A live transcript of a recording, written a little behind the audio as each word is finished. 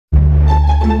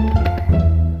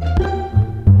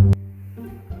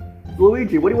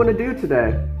Luigi, what do you want to do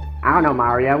today? I don't know,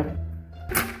 Mario.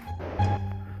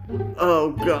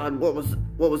 Oh God, what was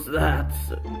that?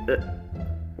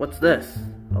 What's this?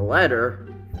 A letter?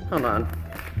 Hold on.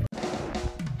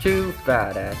 To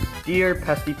Fat-Ass. Dear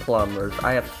pesky plumbers,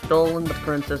 I have stolen the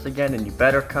princess again, and you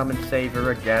better come and save her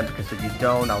again, because if you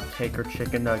don't, I'll take her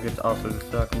chicken nuggets, also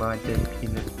suck my dick,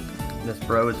 penis. This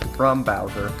bro is from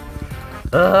Bowser.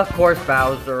 Of course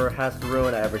Bowser has to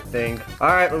ruin everything.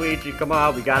 Alright Luigi, come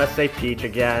on, we gotta save Peach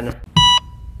again.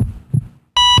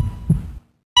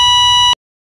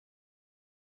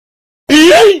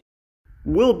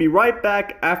 We'll be right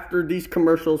back after these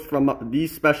commercials from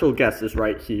these special guests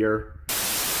right here.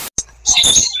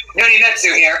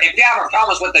 Nunitsu here. If you have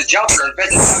problems with the Joker,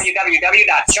 visit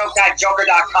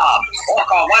www.choke.joker.com or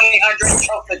call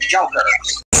 1-800-CHOKE-THE-JOKER.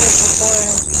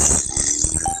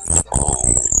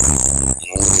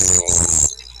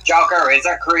 Joker is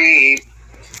a creep.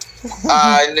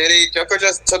 Nitty, Joker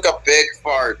just took a big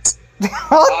fart.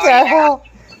 What the hell?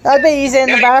 I bet he's in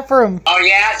the bathroom. Oh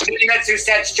yeah? Nunitsu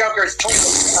said Joker's toilet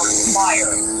is on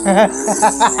fire.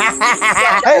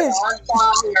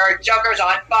 Joker's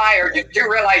on fire. You do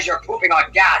realize you're pooping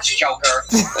on gas, Joker.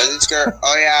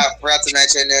 Oh yeah, I forgot to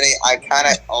mention, Nitty, I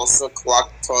kinda also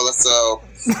clogged the toilet, so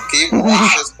can you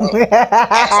wash this?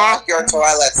 I clogged your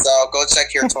toilet, so go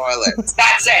check your toilet.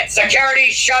 That's it.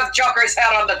 Security shoved Joker's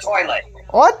head on the toilet.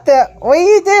 What the? What do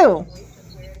you do?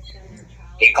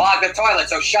 He clogged the toilet,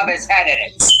 so shove his head in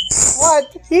it.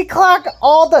 What? He clogged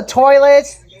all the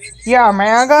toilets? Yeah,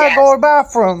 man, I gotta go to the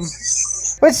bathroom.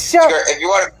 Let's shove. Sure,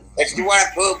 if you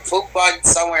want to poop on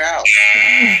somewhere else.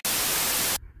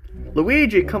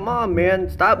 Luigi, come on, man.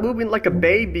 Stop moving like a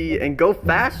baby and go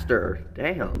faster.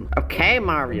 Damn. Okay,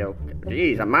 Mario.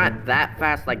 Jeez, I'm not that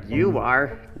fast like you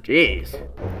are. Jeez.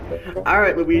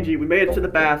 Alright, Luigi, we made it to the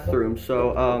bathroom,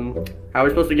 so, how are we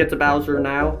supposed to get to Bowser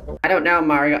now? I don't know,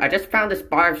 Mario. I just found this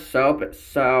bar of soap,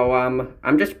 so,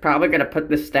 I'm just probably gonna put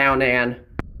this down and...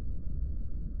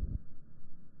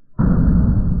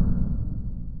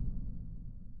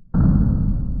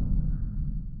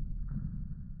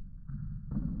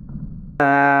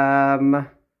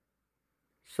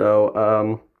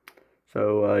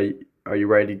 are you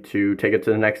ready to take it to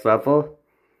the next level?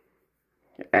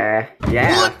 Yeah.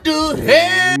 What the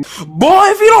heck? Boy,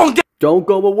 if you don't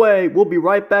go away, we'll be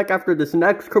right back after this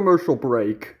next commercial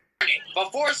break.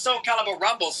 Before Soul Calibur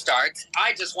Rumble starts,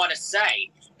 I just want to say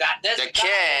that this the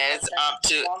kids up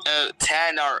to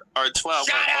 10 or 12 or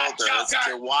older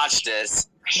can watch this.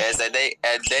 Is that they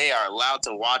are allowed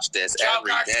to watch this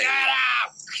every day.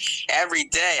 Every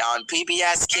day on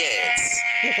PBS Kids.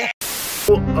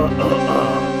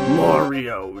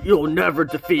 Mario, you'll never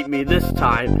defeat me this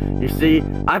time. You see,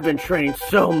 I've been training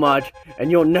so much,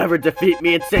 and you'll never defeat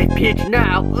me and save Peach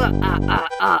now.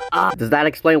 Does that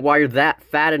explain why you're that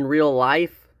fat in real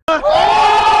life?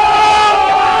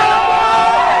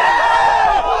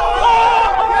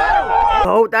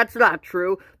 Oh, that's not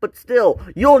true, but still,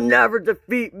 you'll never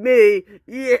defeat me.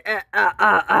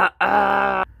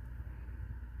 Yeah.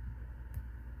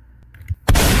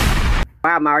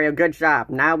 Wow, Mario, good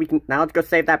job. Now let's go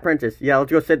save that princess. Yeah,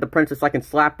 let's go save the princess so I can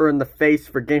slap her in the face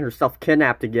for getting herself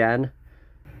kidnapped again.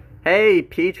 Hey,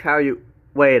 Peach, how are you?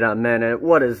 Wait a minute,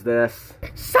 what is this?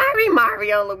 Sorry,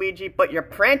 Mario and Luigi, but your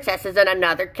princess is in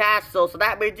another castle, so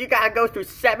that means you gotta go through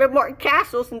 7 more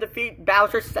castles and defeat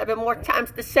Bowser 7 more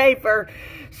times to save her.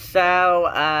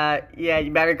 So, yeah,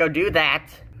 you better go do that.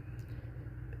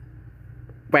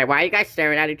 Wait, why are you guys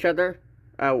staring at each other?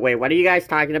 Wait, what are you guys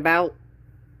talking about?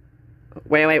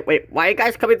 Wait, why are you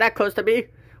guys coming that close to me?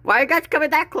 Why are you guys coming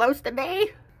that close to me?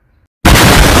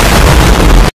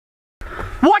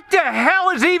 What the hell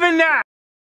is even that?